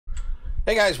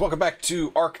Hey guys, welcome back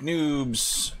to Ark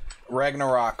Noobs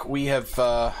Ragnarok. We have,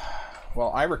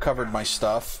 well, I recovered my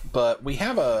stuff, but we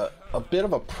have a bit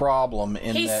of a problem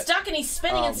in he's that stuck and he's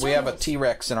spinning in circles. we have a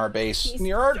T-Rex in our base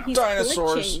near our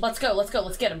dinosaurs. Glitching. Let's go,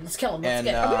 let's get him, let's kill him, let's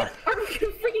get him. Are we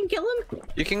gonna freaking kill him?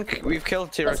 You can, we've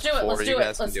killed T-Rex before. Let's do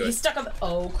it, let's do it. He's stuck on the,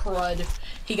 oh crud.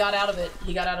 He got out of it,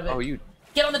 Oh, you...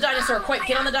 Get on the dinosaur, quick,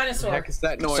 get on the dinosaur. What the heck is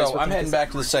that noise? So I'm heading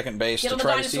back to the second base to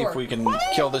try to see if we can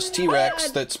kill this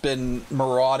T-Rex that's been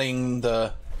marauding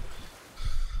the...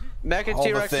 Mecha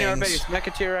T-Rex near our base.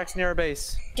 Mecha T-Rex near our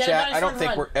base. Chat, I don't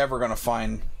think we're ever gonna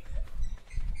find...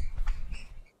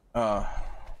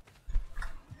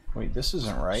 Wait, this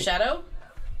isn't right. Shadow?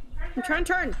 I'm trying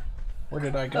to turn. Where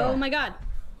did I go? Oh my god.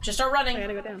 Just start running. I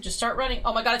gotta go down. Just start running.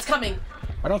 Oh my god, it's coming.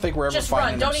 I don't think we're ever finding Just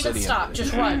run. Don't obsidian. even stop.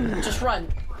 Just run. Just run.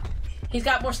 He's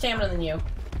got more stamina than you.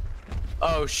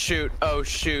 Oh shoot. Oh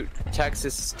shoot.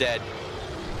 Texas is dead.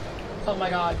 Oh my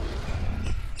god.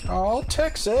 Oh,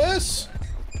 Texas!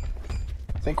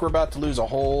 I think we're about to lose a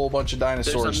whole bunch of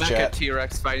dinosaurs, There's a Mecha chat.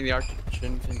 T-Rex fighting the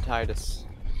Argentinitis.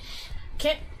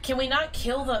 Can we not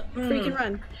kill the... Freaking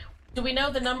run. Do we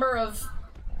know the number of...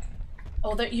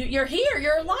 Oh, you're here.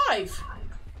 You're alive.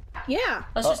 Yeah.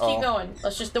 Let's just keep going.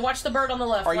 Let's just watch the bird on the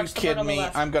left. Are you kidding me?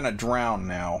 I'm gonna drown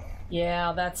now.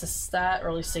 Yeah, that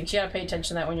really stinks. You gotta pay attention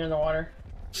to that when you're in the water.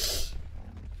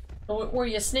 Were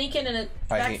you sneaking and it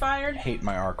backfired? I hate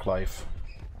my Ark life.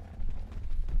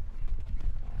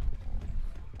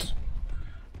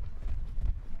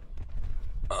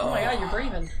 Oh my god, you're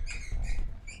breathing.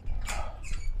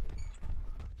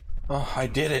 Oh, I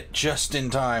did it just in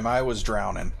time. I was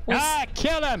drowning.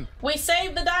 Kill him! We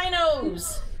saved the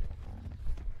dinos!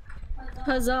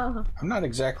 Huzzah. I'm not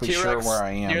exactly sure where I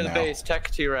am near the now. base.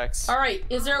 Tech T-Rex. All right,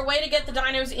 is there a way to get the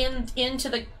dinos into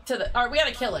the all right, we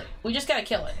gotta kill it. We just gotta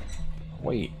kill it.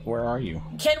 Wait, where are you?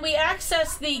 Can we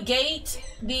access the gate?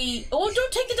 Oh,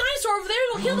 don't take the dinosaur over there.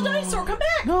 It'll kill the dinosaur. Come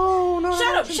back. No,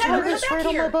 Shadow, come back right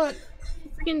here. on my butt.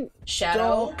 Freaking Shadow.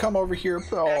 Don't come over here.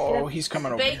 Oh, he's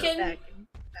coming over Bacon. here.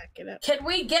 back it up. Can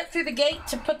we get through the gate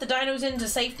to put the dinos into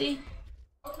safety?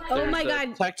 Oh my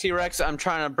god. Tech T-Rex I'm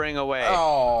trying to bring away.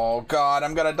 Oh god,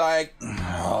 I'm gonna die.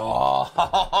 Oh.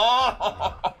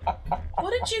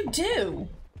 What did you do?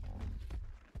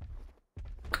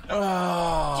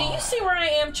 Oh. Do you see where I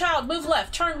am, child? Move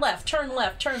left, turn left, turn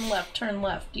left, turn left, turn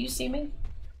left. Do you see me?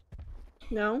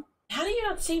 No. How do you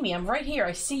not see me? I'm right here.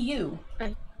 I see you.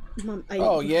 Mom,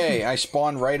 Oh yay! I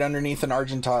spawned right underneath an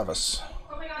Argentavis.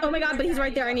 Oh my god, but he's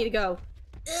right there. I need to go.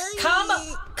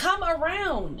 Come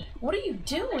around. What are you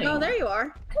doing? Oh, there you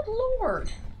are. Good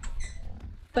lord.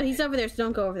 But he's over there, so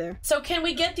don't go over there. So can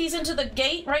we get these into the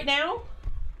gate right now?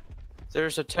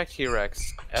 There's a Tech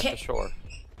T-Rex at the shore.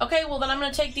 Okay, well then I'm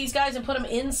gonna take these guys and put them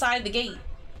inside the gate.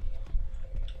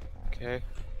 Okay.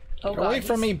 Oh Get away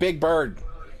from me, big bird.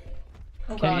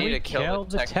 Oh We god. need to kill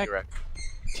the Tech T-Rex.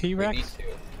 T-Rex?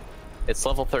 It's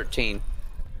level 13.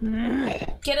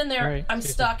 Get in there. Right, I'm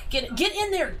stuck. Get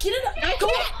in there. Get in. Go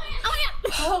on.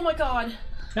 Oh my god.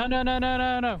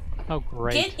 No. Oh,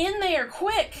 great. Get in there,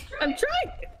 quick. I'm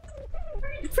trying.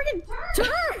 Freaking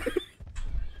turn.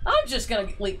 I'm just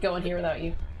gonna go in here without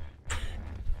you.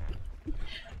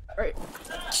 Alright.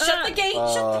 Shut the gate.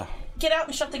 Get out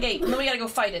and shut the gate. And then we gotta go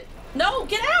fight it. No,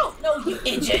 get out. No, you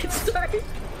idiot. Sorry.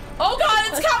 Oh god,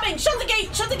 it's coming. Shut the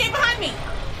gate. Shut the gate behind me.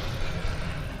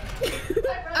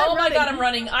 Oh my god, I'm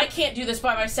running. I can't do this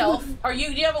by myself. Do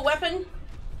you have a weapon?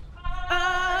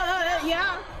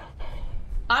 Yeah.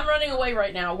 I'm running away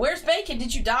right now. Where's Bacon?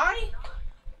 Did you die?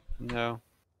 No.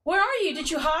 Where are you? Did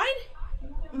you hide?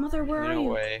 Mother, where are No you?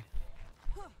 way.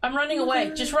 I'm running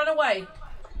away. Just run away.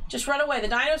 Just run away. The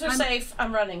dinos are safe.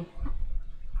 I'm running.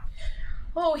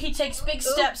 Oh, he takes big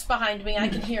steps behind me. I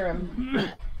can hear him.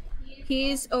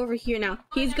 He's over here now.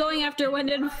 He's going after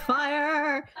wind and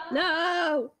fire.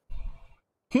 No.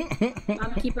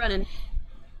 Mom, keep running.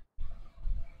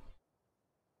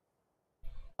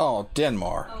 Oh,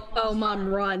 Denmark. Oh,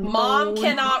 Mom, run. Mom Oh.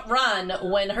 cannot run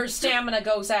when her stamina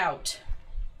goes out.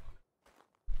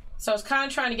 So I was kind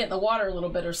of trying to get in the water a little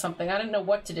bit or something. I didn't know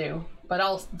what to do, but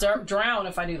I'll drown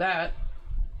if I do that.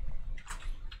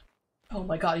 Oh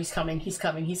my god, he's coming. He's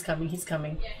coming. He's coming. He's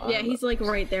coming. Yeah, he's like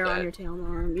right there on your tail,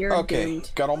 Mom. You're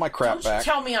doomed. Got all my crap Don't you back.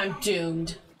 tell me I'm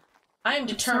doomed. I am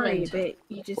determined. Sorry,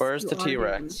 but you just, Where's you the are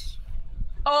T-Rex?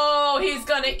 Oh, he's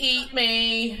gonna eat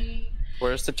me.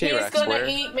 Where's the T-Rex? He's gonna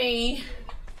eat me.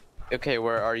 Okay,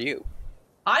 where are you?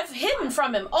 I've hidden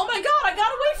from him. Oh my god, I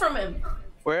got away from him.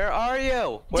 Where are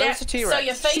you? Where's the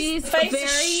T-Rex? So you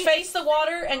face the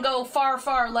water and go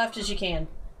far left as you can.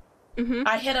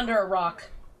 I hid under a rock.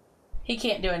 He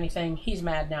can't do anything. He's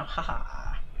mad now. Ha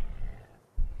ha.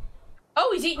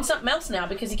 he's eating something else now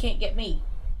because he can't get me.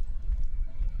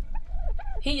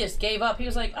 He just gave up. He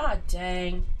was like, ah,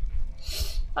 dang.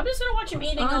 I'm just gonna watch him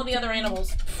eating all the other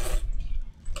animals.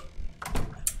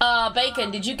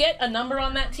 Bacon, did you get a number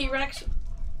on that T-Rex?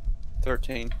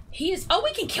 13. He is. Oh,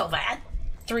 we can kill that.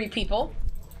 3 people.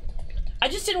 I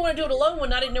just didn't want to do it alone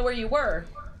when I didn't know where you were.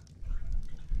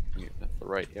 You have the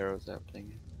right arrows out,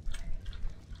 dang it.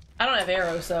 I don't have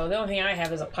arrows, though. The only thing I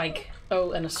have is a pike.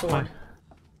 Oh, and a sword.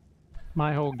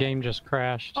 My whole game just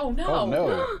crashed. Oh, no. Oh,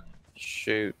 no.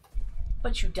 Shoot.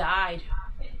 But you died.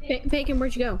 Bacon,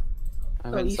 where'd you go?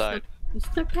 I'm inside. You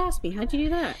snuck past me. How'd you do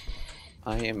that?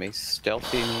 I am a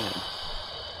stealthy man.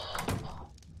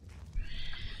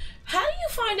 How do you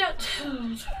find out?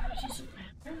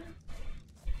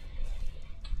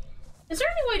 Is there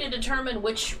any way to determine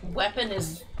which weapon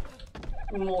is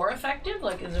more effective?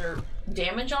 Like, is there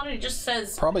damage on it? It just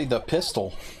says... Probably the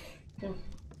pistol. Well,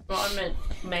 I meant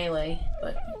melee,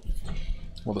 but...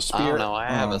 Well, the spear... I don't know, I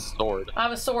have a sword. I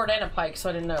have a sword and a pike, so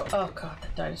I didn't know. Oh god, the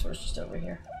dinosaur's just over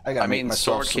here. I gotta make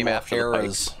myself sword some came more after the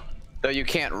arrows. pike. Though you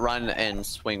can't run and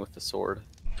swing with the sword.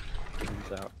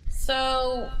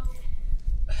 So...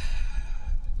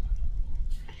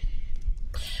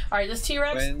 Alright, this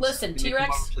T-Rex, listen,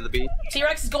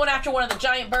 T-Rex is going after one of the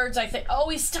giant birds, I think. Oh,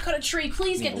 he's stuck on a tree.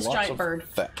 Please get this giant bird.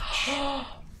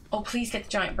 Oh, please get the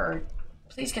giant bird.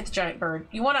 Please get the giant bird.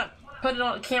 You want to put it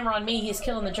on camera on me? He's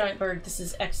killing the giant bird. This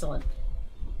is excellent.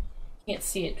 Can't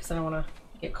see it because I don't want to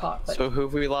get caught. But... So who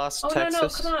have we lost? Oh,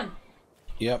 Texas? no, come on.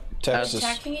 Yep, Texas.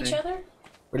 Attacking each other?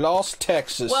 We lost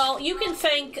Texas. Well, you can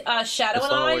thank Shadow It's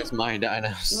and always my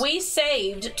dinos. We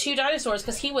saved 2 dinosaurs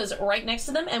because he was right next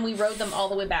to them, and we rode them all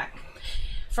the way back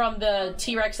from the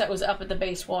T-Rex that was up at the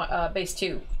base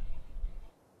 2.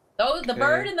 Oh, the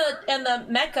bird and the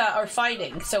mecha are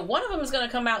fighting, so one of them is going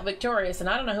to come out victorious, and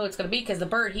I don't know who it's going to be because the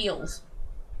bird heals.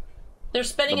 They're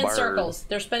spinning in circles.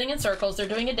 They're spinning in circles. They're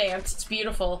doing a dance. It's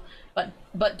beautiful,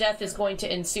 but death is going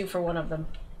to ensue for one of them.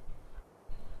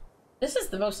 This is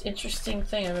the most interesting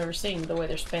thing I've ever seen, the way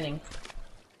they're spinning.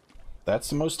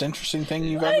 That's the most interesting thing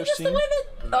you've ever seen? The way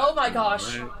that... Oh my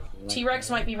gosh.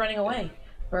 T-Rex might be running away.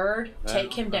 Bird,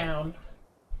 take him down.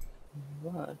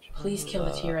 Please kill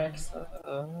the T-Rex.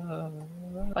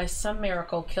 By some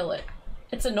miracle, kill it.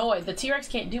 It's annoyed. The T-Rex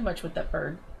can't do much with that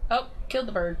bird. Oh, killed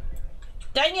the bird.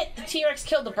 Dang it! The T-Rex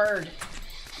killed the bird.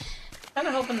 Kind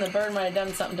of hoping the bird might have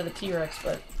done something to the T-Rex,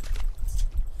 but...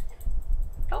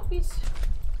 Oh, he's...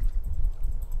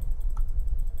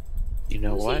 You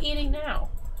know Who's what? he eating now?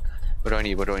 What do I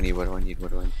need? What do I need? What do I need?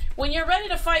 What do I need? When you're ready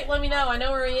to fight, let me know. I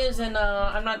know where he is, and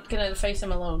I'm not gonna face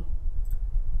him alone.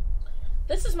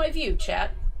 This is my view,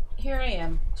 chat. Here I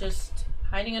am, just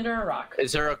hiding under a rock.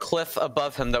 Is there a cliff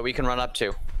above him that we can run up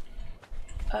to?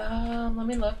 Let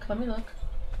me look. Let me look.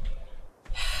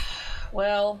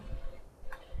 Well,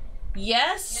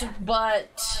 yes,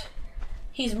 but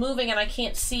he's moving and I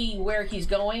can't see where he's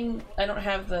going. I don't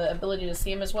have the ability to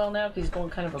see him as well now because he's going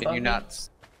kind of above me. Can you not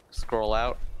scroll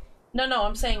out? No,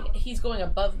 I'm saying he's going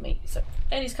above me. So,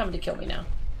 and he's coming to kill me now.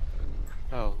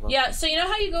 Oh. Lovely. Yeah, so you know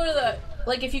how you go to the...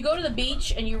 Like, if you go to the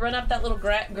beach and you run up that little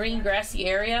green grassy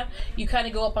area, you kind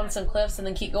of go up on some cliffs and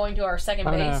then keep going to our second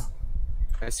base.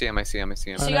 No. I see him, I see him, I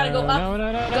see him. So you gotta go up.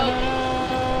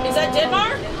 No. Is that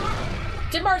Denmar?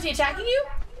 Denmar, is he attacking you?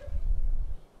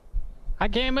 I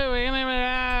can't move.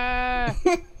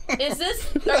 Is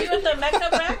this... Are you at the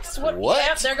Mecha Rex? What?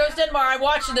 Yep, there goes Denmar. I'm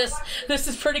watching this. This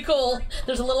is pretty cool.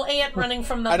 There's a little ant running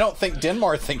from the... I don't think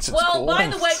Denmar thinks it's cool. Well, by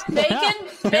the way,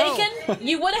 Bacon,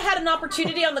 you would have had an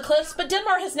opportunity on the cliffs, but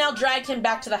Denmar has now dragged him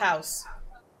back to the house.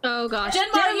 Oh gosh.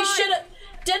 Denmar,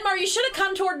 you should have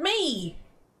come toward me.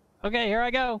 Okay, here I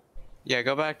go. Yeah,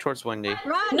 go back towards Wendy.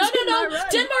 Run, No. Denmar, run.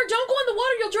 Denmar, don't go in the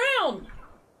water. You'll drown.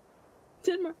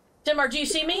 Denmar. Denmar, do you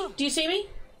see me? Do you see me?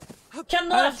 Come I don't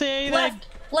left, see anything.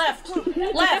 left.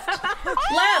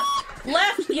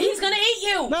 He's gonna eat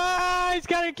you. No, he's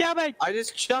gonna kill me. I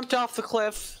just jumped off the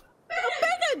cliff.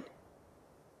 Bacon.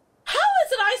 How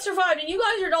is it I survived and you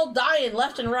guys are all dying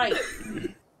left and right?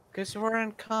 Because we're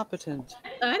incompetent.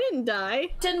 I didn't die.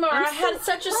 Denmar, I had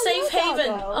such a safe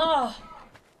haven.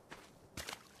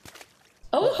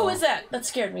 Oh, who is that? That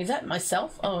scared me. Is that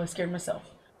myself? Oh, I scared myself.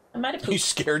 I might have pooped. You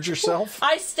scared yourself?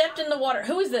 I stepped in the water.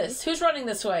 Who is this? Who's running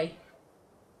this way?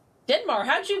 Denmar,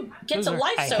 how'd you get to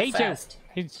life so fast?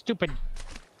 You stupid.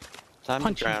 Time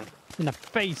Punch to drown. in the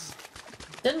face.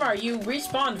 Denmar, you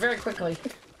respawned very quickly.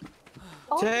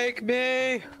 Take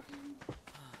me!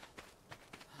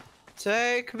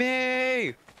 Take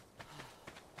me!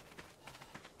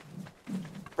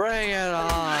 Bring it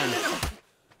on!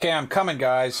 Okay, I'm coming,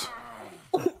 guys.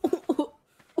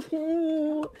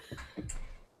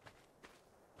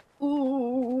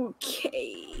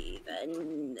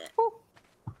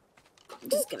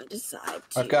 side.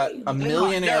 I've got a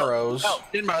million arrows. No,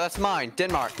 Denmark, that's mine.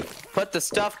 Denmark, put the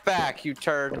stuff back, you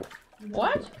turd.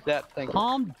 What? That thing.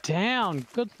 Calm down.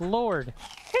 Good lord.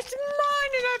 It's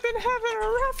mine, and I've been having a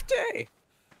rough day.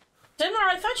 Denmark,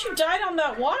 I thought you died on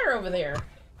that water over there.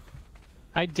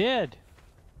 I did.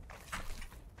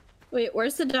 Wait,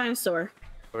 where's the dinosaur?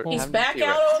 He's back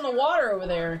out on the water over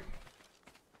there.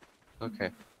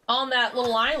 Okay. On that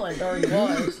little island, or he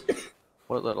was.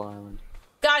 What little island?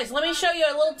 Guys, let me show you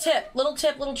a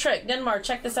little trick. Denmark,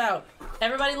 check this out.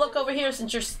 Everybody look over here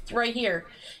since you're right here.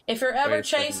 If you're ever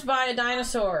chased by a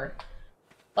dinosaur,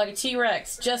 like a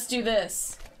T-Rex, just do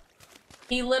this.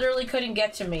 He literally couldn't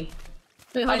get to me.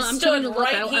 Wait, hold on, I'm stood trying to look.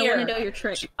 right I here. want to know your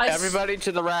trick. Everybody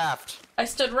to the raft. I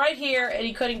stood right here and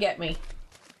he couldn't get me.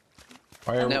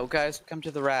 No, guys, come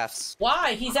to the rafts.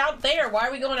 Why? He's out there. Why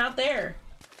are we going out there?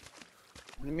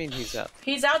 What do you mean he's up?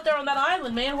 He's out there on that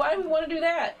island, man. Why do we want to do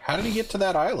that? How did he get to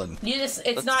that island?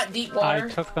 It's not deep water. I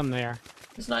took them there.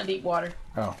 It's not deep water.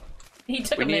 Oh. He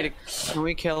took him there. Can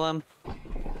we kill him?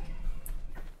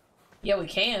 Yeah, we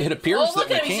can. It appears look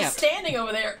that at we him. He's can't. just standing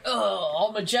over there. Ugh,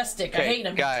 all majestic. I hate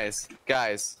him. Guys,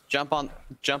 jump on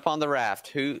the raft.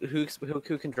 Who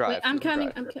can drive? Wait, I'm Who can coming.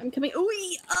 drive? I'm coming. Ooh,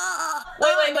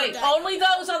 Wait. Only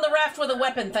those on the raft with a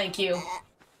weapon, thank you.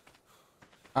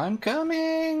 I'm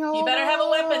coming. You better have a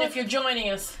weapon if you're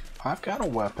joining us. I've got a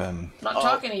weapon. I'm not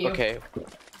talking to you. Okay.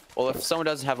 Well, if someone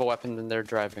doesn't have a weapon, then they're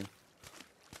driving.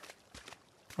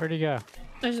 Where'd he go?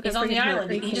 He's on the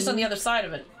island. He's just on the other side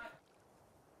of it.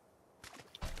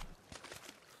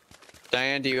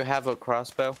 Diane, do you have a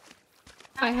crossbow?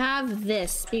 I have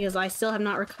this because I still have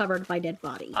not recovered my dead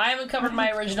body. I haven't covered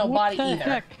my original What body the either.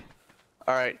 heck?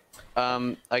 All right.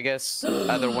 I guess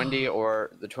either Wendy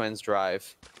or the twins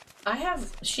drive.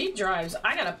 She drives.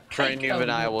 I got a pike. Terrainoob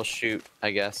and I will shoot,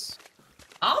 I guess.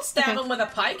 I'll stab him with a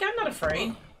pike. I'm not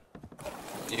afraid.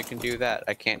 You can do that.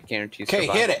 I can't guarantee Okay,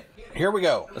 survival. hit it. Here we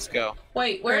go. Let's go.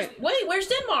 Wait, where's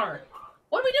Denmark?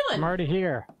 What are we I'm doing? already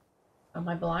here. Am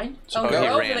I blind? Oh, you're he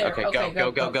over ran. there.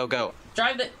 Okay, go.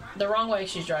 Drive the wrong way.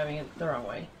 She's driving it the wrong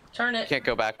way. Turn it. Can't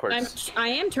go backwards. I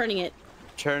am turning it.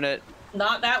 Turn it.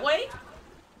 Not that way.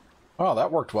 Oh,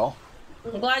 that worked well.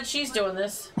 I'm glad she's doing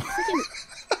this.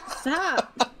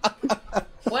 Stop.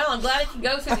 Well, I'm glad it can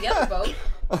go through the other boat.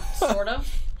 Sort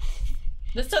of.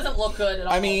 This doesn't look good at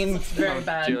all. I mean, it's very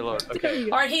bad. Dear Lord. Okay.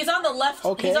 All right, he's on the left.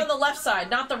 Okay. He's on the left side,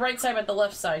 not the right side, but the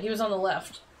left side. He was on the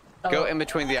left. Go in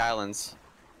between the islands.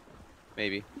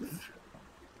 Maybe.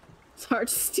 It's hard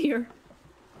to steer.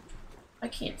 I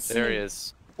can't see. There he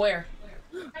is. Where?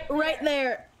 Right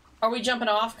there. Are we jumping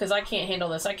off? Because I can't handle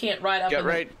this. I can't ride up. Get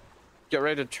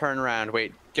ready to turn around.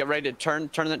 Wait. Get ready to turn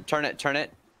it.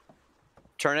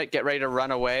 Get ready to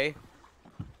run away.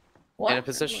 What? In a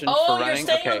position oh, for running. You're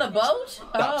staying Okay. on the boat?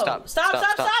 Stop.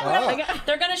 Stop.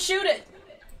 They're gonna shoot it.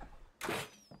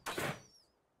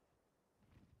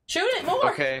 Shoot it more.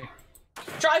 Okay.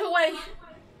 Drive away.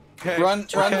 Okay. Run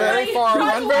very far.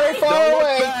 Drive Run very away. far Don't look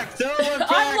away. back. Don't look back.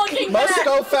 I'm looking Must back.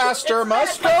 go faster.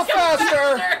 Must go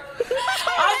faster.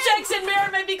 Objects in mirror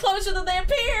may be closer than they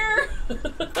appear.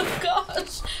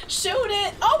 Gosh. Shoot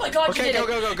it. Oh my god, Okay, you did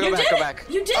go, it. go, go, You back, did go it. back.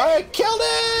 You did I it. killed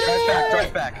it.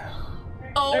 Drive back.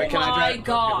 Oh Wait, can I my drive?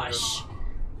 gosh.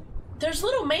 There's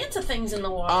little manta things in the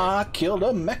water. I killed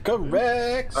a Mecha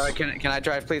Rex. All right, can I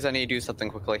drive, please? I need to do something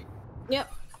quickly.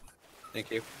 Yep.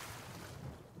 Thank you.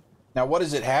 Now, what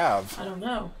does it have? I don't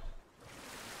know.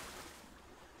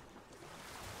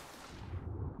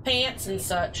 Pants and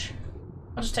such.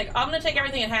 I'm gonna take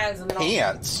everything it has and then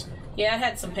Pants. Yeah, it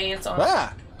had some pants on it.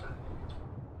 Ah.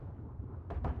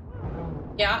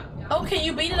 Yeah. Oh, can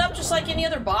you beat it up just like any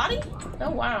other body? Oh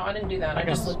wow, I didn't do that. I I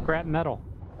got just looked. scrap metal.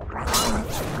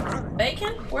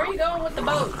 Bacon? Where are you going with the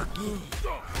boat?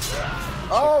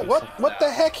 Oh, what the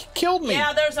heck killed me?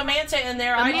 Yeah, there's a manta in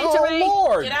there. Oh,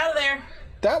 Lord. Get out of there.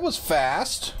 That was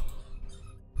fast.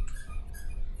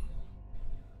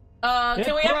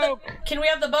 Can we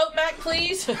have the boat back,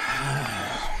 please?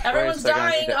 Everyone's Wait a second,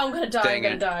 dying. Oh, I'm gonna die. Dang I'm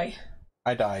gonna it. die.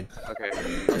 I died.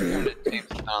 Okay.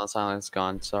 Oh, silence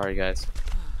gone. Sorry, guys.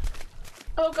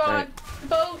 Oh god. Right.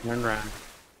 Boat. Turn around.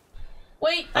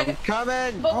 Wait. I'm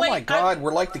coming. But Oh wait, my God,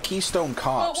 we're like the Keystone But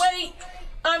Cops. wait.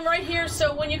 I'm right here,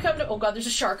 so when you come to... Oh god, there's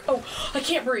a shark. Oh, I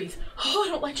can't breathe. Oh, I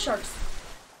don't like sharks.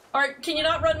 Alright, can you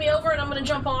not run me over and I'm gonna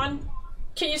jump on?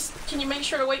 Can you make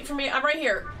sure to wait for me? I'm right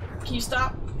here. Can you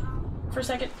stop for a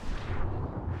second?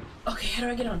 Okay, how do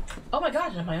I get on? Oh my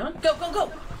god, am I on? Go, go,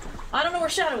 go! I don't know where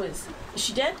Shadow is. Is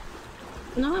she dead?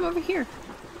 No, I'm over here.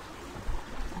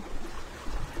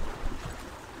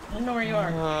 I don't know where you are.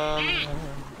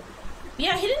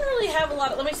 Yeah, he didn't really have a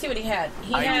lot. Let me see what he had.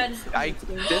 He had.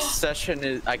 This session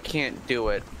is. I can't do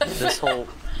it. This whole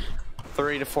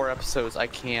 3 to 4 episodes. I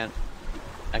can't.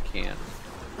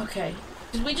 Okay.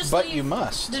 Did we just But leave? you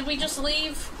must. Did we just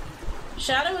leave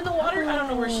Shadow in the water? I don't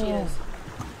know where she is.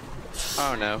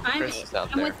 Oh no, Chris is out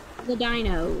I'm there. with the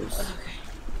dinos. Okay.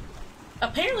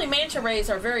 Apparently, manta rays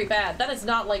are very bad. That is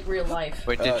not like real life.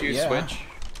 Wait, did you yeah. switch?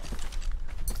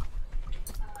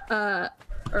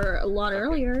 Or a lot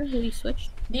earlier when he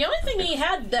switched. The only thing he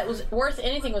had that was worth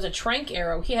anything was a trank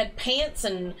arrow. He had pants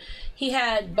and he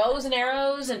had bows and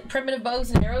arrows and primitive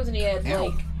bows and arrows, and he had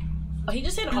like. Oh, he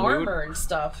just had armor and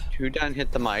stuff. Who done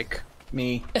hit the mic?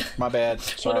 Me. My bad. I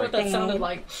Sorry. wonder what that sounded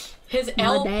like. His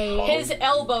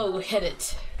elbow hit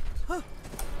it.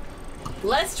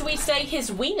 Lest we say his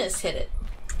weenus hit it.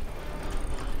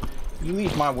 You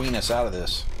leave my weenus out of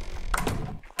this.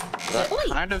 That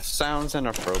kind of sounds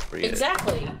inappropriate.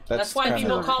 Exactly. That's why kinda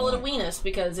people call it a annoying. weenus,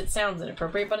 because it sounds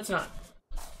inappropriate, but it's not.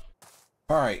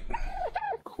 Alright.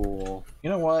 Cool. You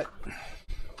know what?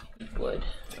 Wood.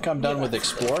 I think I'm done with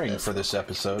exploring for this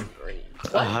episode.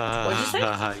 What? What'd you say?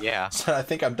 Yeah. So I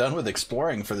think I'm done with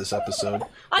exploring for this episode.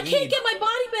 I can't get my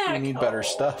body We back! need better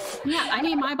stuff. Yeah, I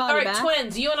need my body Alright, back.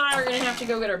 twins, you and I are gonna have to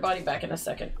go get our body back in a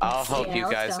second. I'll help Yeah, you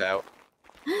let's guys go. out.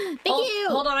 Thank hold, you.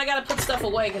 Hold on, I gotta put stuff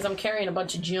away because I'm carrying a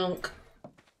bunch of junk.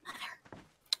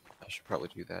 I should probably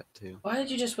do that too. Why did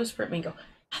you just whisper at me and go,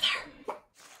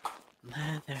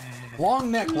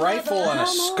 Long neck rifle and a I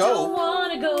scope.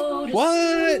 wanna go to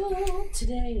What? school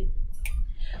today.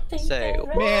 Think Say,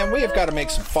 that Man, we have got to make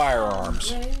some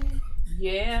firearms.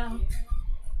 Yeah.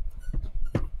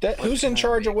 Who's in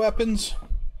charge of weapons?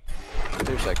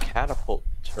 There's a catapult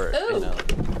turret and Ooh.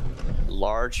 a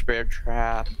large bear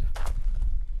trap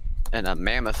and a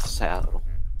mammoth saddle.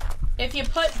 If you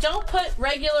don't put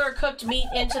regular or cooked meat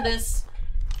into this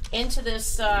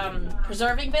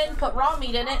preserving bin, put raw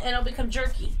meat in it and it'll become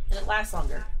jerky and it lasts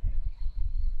longer.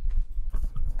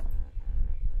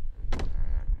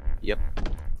 Yep.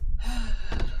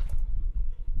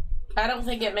 I don't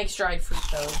think it makes dried fruit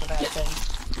though is a bad thing.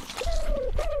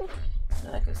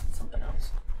 No, that goes in something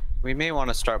else. We may want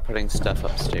to start putting stuff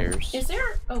upstairs. Is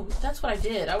there? Oh, that's what I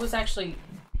did. I was actually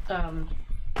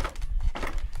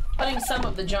putting some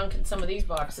of the junk in some of these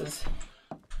boxes.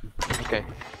 Okay.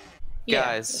 Yeah,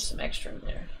 Guys. there's some extra in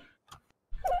there.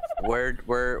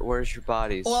 Where's your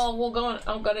bodies? Well, we'll go on.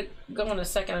 I'm gonna go in a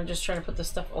second. I'm just trying to put this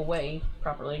stuff away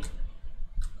properly.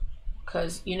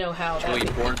 Because you know how Will that.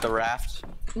 you board the raft?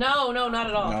 No, not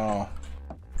at all. No.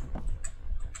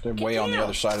 They're way on the down.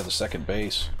 other side of the second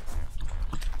base.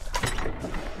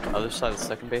 Other side of the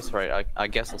second base? Right, I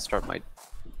guess I'll start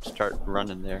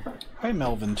running there. Hi,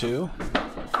 Melvin, too.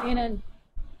 Rhiannon.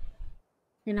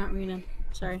 You're not Rhiannon.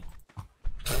 Sorry.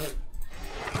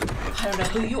 I don't know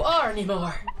who you are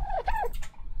anymore.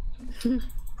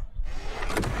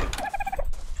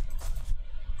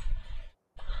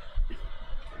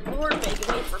 Lord, make it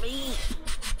wait for me.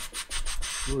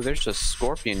 Ooh, there's a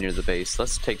scorpion near the base.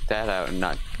 Let's take that out and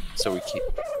not so we can't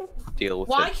deal with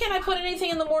Why it. can't I put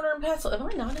anything in the mortar and pestle? Am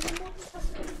I not in the mortar and pestle?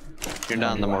 You're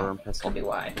not in the mortar and pestle. Could be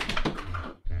why.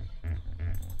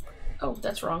 Oh,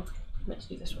 that's wrong. I meant to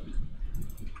do this one.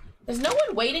 Is no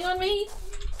one waiting on me?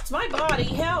 It's my body.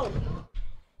 Help!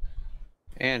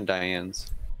 And Diane's.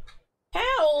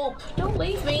 Help! Don't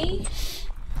leave me.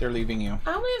 They're leaving you.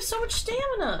 I only have so much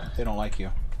stamina. They don't like you.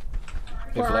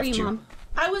 They've Where are left you, Mom?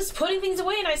 I was putting things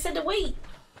away and I said to wait.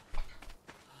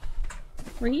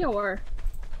 Where you are?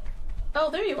 Oh,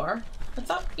 there you are. I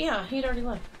thought, yeah, he'd already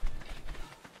left.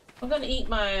 I'm gonna eat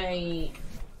a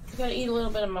little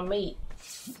bit of my meat.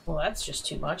 Well, that's just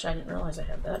too much. I didn't realize I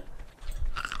had that.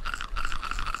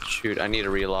 Shoot, I need a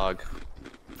relog.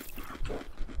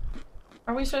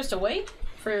 Are we supposed to wait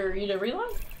for you to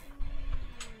relog?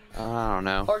 I don't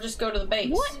know. Or just go to the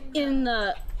base? What in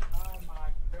the...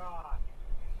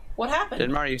 What happened?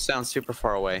 Denmar, you sound super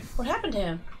far away. What happened to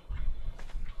him?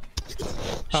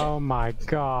 Oh my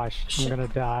gosh, I'm gonna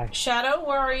die. Shadow,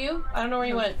 where are you? I don't know where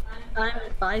you went. I'm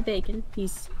by Bacon.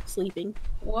 He's sleeping.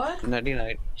 What? Nighty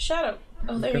night. Shadow.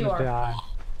 Oh, there I'm you gonna are. die.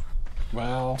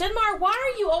 Denmar, Denmar,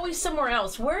 why are you always somewhere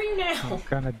else? Where are you now? I'm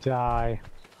gonna die.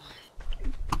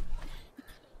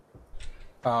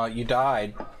 you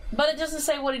died. But it doesn't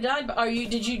say what he died. But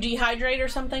did you dehydrate or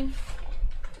something?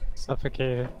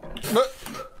 Suffocated.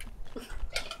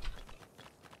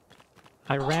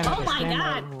 I ran out of my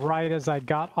stamina God. right as I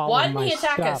got all Why of didn't my he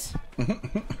attack stuff us?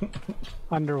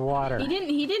 underwater. He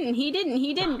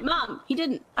didn't. Mom, he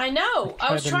didn't. I know.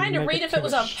 I was tried to trying to make read it if to it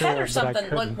was the a pet or shore, but I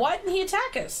something. Like, couldn't. why didn't he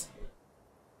attack us?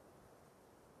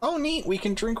 Oh, neat. We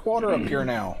can drink water up here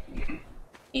now.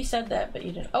 You said that, but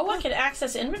you didn't. Oh, I can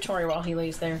access inventory while he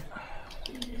lays there.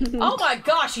 Oh my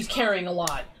gosh, he's carrying a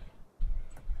lot.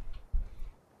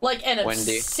 Like an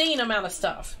obscene amount of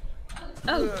stuff.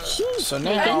 Oh, jeez. So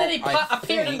now, And then he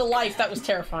appeared into life. That was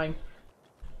terrifying.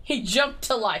 He jumped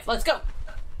to life. Let's go.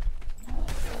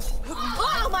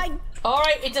 Oh my.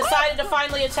 Alright, it decided to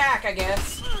finally attack, I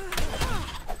guess.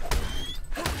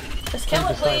 Let's kill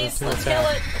it, please. Let's kill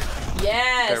it.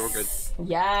 Yes. Okay, we're good.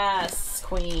 Yes,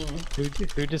 queen. Who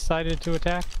decided to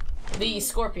attack? The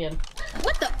scorpion.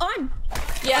 What the?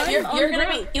 Yeah, I'm you're on gonna the be.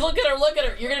 ground. You look at her. Look at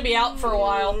her. You're gonna be out for a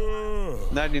while.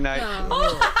 Nighty night. Come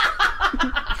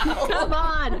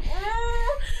on.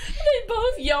 They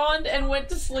both yawned and went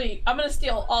to sleep. I'm gonna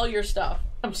steal all your stuff.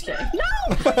 I'm just kidding. No.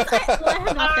 I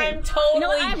have nothing. I'm totally You know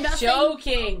what? I have nothing.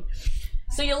 joking.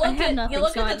 So you I look have at nothing, you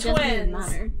look so at it the doesn't even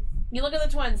twins. matter. You look at the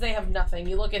twins. They have nothing.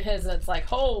 You look at his, and it's like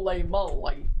holy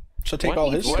moly. So take What?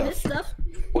 all his What? stuff. This stuff.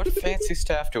 What fancy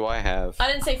stuff do I have? I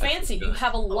didn't say fancy. You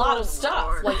have a lot of stuff.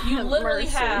 Lord. Like you Have literally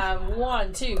mercy. have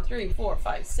 1, 2, 3, 4,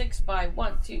 5, 6 by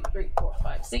 1, 2, 3, 4,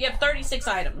 5. So you have 36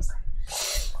 items.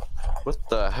 What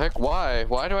the heck? Why?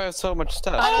 Why do I have so much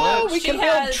stuff? Oh, What? we She can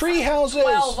build has tree houses.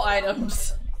 12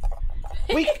 items.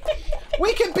 We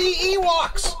can be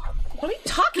Ewoks. What are you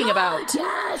talking about?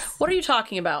 Yes. What are you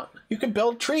talking about? You can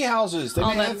build tree houses. They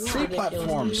Oh, may have that's tree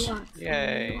ridiculous. platforms.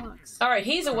 Yay. All right,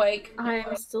 he's awake. I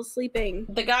am still sleeping.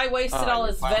 The guy wasted all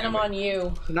his fine, venom wait. on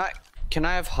you. Can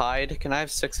I have hide? Can I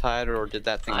have 6 hide, or did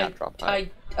that thing not drop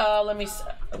hide? Let me.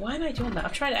 Why am I doing that?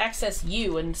 I'm trying to access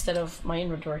you instead of my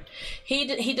inventory. He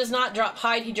does not drop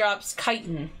hide. He drops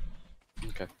chitin.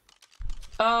 Okay.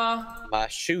 My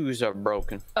shoes are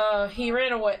broken. He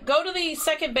ran away. Go to the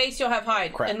second base. You'll have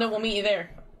hide, Crap. and then we'll meet you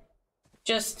there.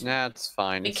 Just Nah, it's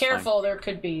fine. be it's careful. There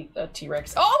could be a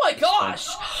T-Rex. Oh my gosh!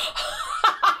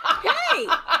 Hey.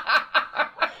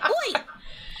 Wait.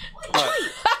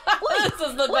 This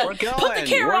is the Fine. We're best. going. Put the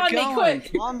camera We're on going. me,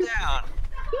 quick. Calm down.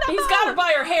 He's got her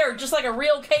by her hair, just like a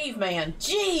real caveman.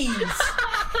 Jeez.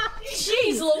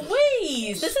 Jeez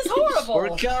Louise. This is horrible.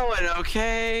 We're going,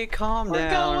 okay? Calm We're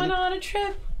down. going on a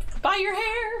trip by your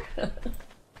hair.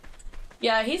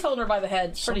 Yeah, he's holding her by the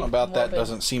head. It's Something pretty about that morbid.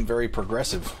 doesn't seem very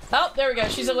progressive. Oh, there we go.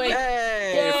 She's awake.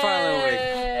 Hey, you're finally awake.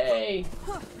 Yay!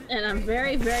 And I'm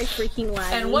very, very freaking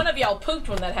laggy. And one of y'all pooped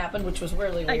when that happened, which was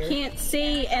really I weird. can't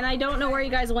see, and I don't know where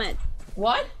you guys went.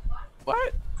 What?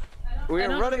 What? We I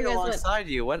were don't running know where you guys alongside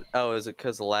you. What? Oh, is it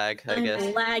because of lag, I I'm guess?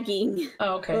 lagging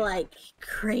Oh, okay. like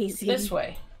crazy. This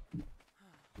way.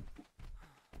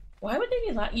 Why would they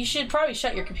be like? You should probably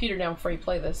shut your computer down before you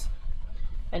play this,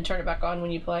 and turn it back on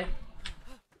when you play.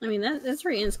 I mean, that's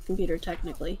Ryan's computer,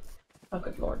 technically. Oh,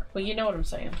 good lord. Well, you know what I'm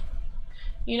saying.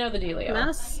 You know the dealio.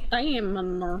 Yes, I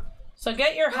am. So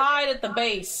get your hide at the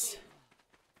base.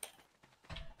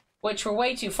 Which we're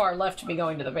way too far left to be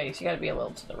going to the base. You gotta be a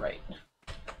little to the right.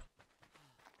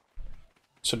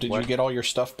 So did you get all your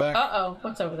stuff back? Uh-oh.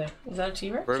 What's over there? Is that a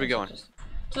T-Rex? Where are we going?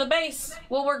 To the base.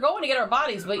 Well, we're going to get our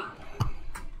bodies, but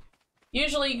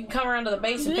usually you can come around to the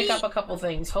base and pick up a couple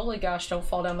things. Holy gosh, don't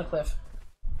fall down the cliff.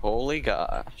 Holy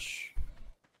gosh.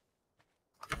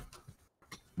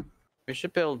 We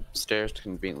should build stairs to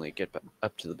conveniently get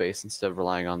up to the base instead of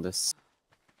relying on this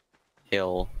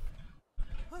hill.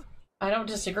 I don't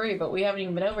disagree, but we haven't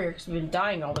even been over here because we've been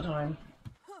dying all the time.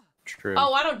 True.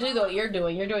 Oh, I don't do what you're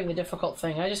doing. You're doing the difficult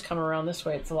thing. I just come around this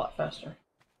way. It's a lot faster.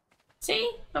 See?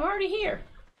 I'm already here.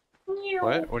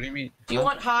 What? What do you mean? Do you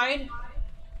want hide?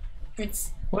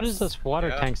 It's What is this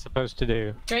water tank supposed to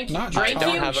do? drink you. Not Drink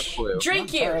entirely you. I don't have a clue. Drink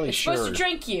Not you. entirely It's supposed to sure.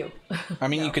 drink you. I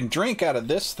mean, you can drink out of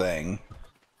this thing.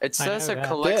 It says know it that.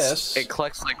 collects. This- It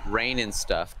collects like rain and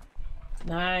stuff.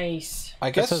 Nice. I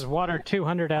It guess. says water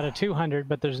 200 out of 200,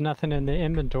 but there's nothing in the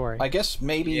inventory. I guess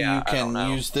maybe Yeah, you I don't can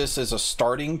know. use this as a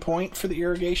starting point for the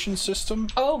irrigation system.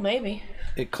 Oh, maybe.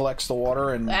 It collects the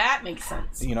water and That makes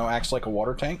sense. acts like a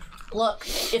water tank. Look,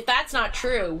 if that's not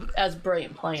true, that's a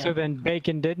brilliant plan. So then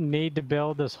Bacon didn't need to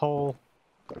build this whole...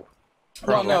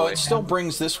 Well, no, Probably. it still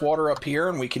brings this water up here,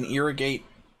 and we can irrigate.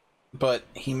 But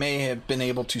he may have been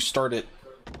able to start it.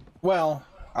 Well,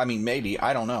 I mean, maybe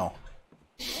I don't know.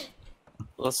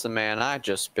 Listen, man, I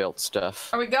just built stuff.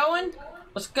 Are we going?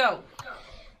 Let's go.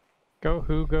 Go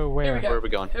who, go where? Here we go. Where are we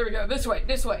going? Here we go. This way.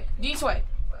 This way. This way.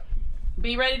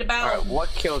 Be ready to battle. Alright, what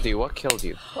killed you? What killed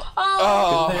you?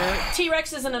 Oh,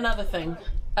 T-Rex isn't another thing.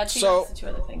 T-Rex So- is two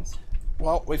other things.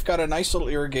 Well, we've got a nice little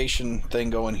irrigation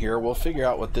thing going here. We'll figure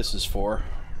out what this is for.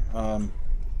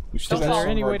 We've still Is got there some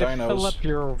any of our way to fill dinos. up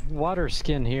your water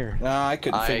skin here? Nah, I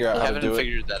couldn't I figure out how to haven't do it.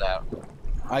 figured that out.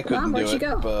 I couldn't Mom, do where'd you it,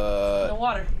 go? The but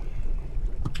water.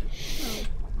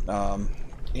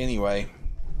 anyway,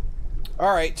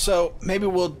 Alright, so maybe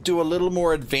we'll do a little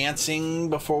more advancing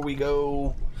before we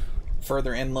go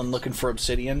further inland looking for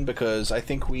obsidian, because I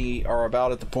think we are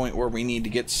about at the point where we need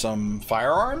to get some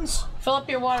firearms. Fill up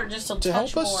your water just a to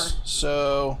touch help us. more.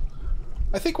 So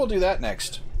I think we'll do that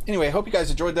next. Anyway, hope you guys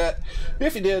enjoyed that.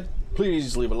 If you did,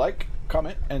 please leave a like,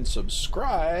 comment, and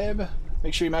subscribe.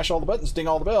 Make sure you mash all the buttons, ding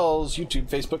all the bells, YouTube,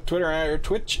 Facebook, Twitter,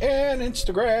 Twitch, and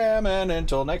Instagram. And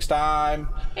until next time,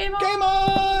 Game on! Game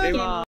on! Game on.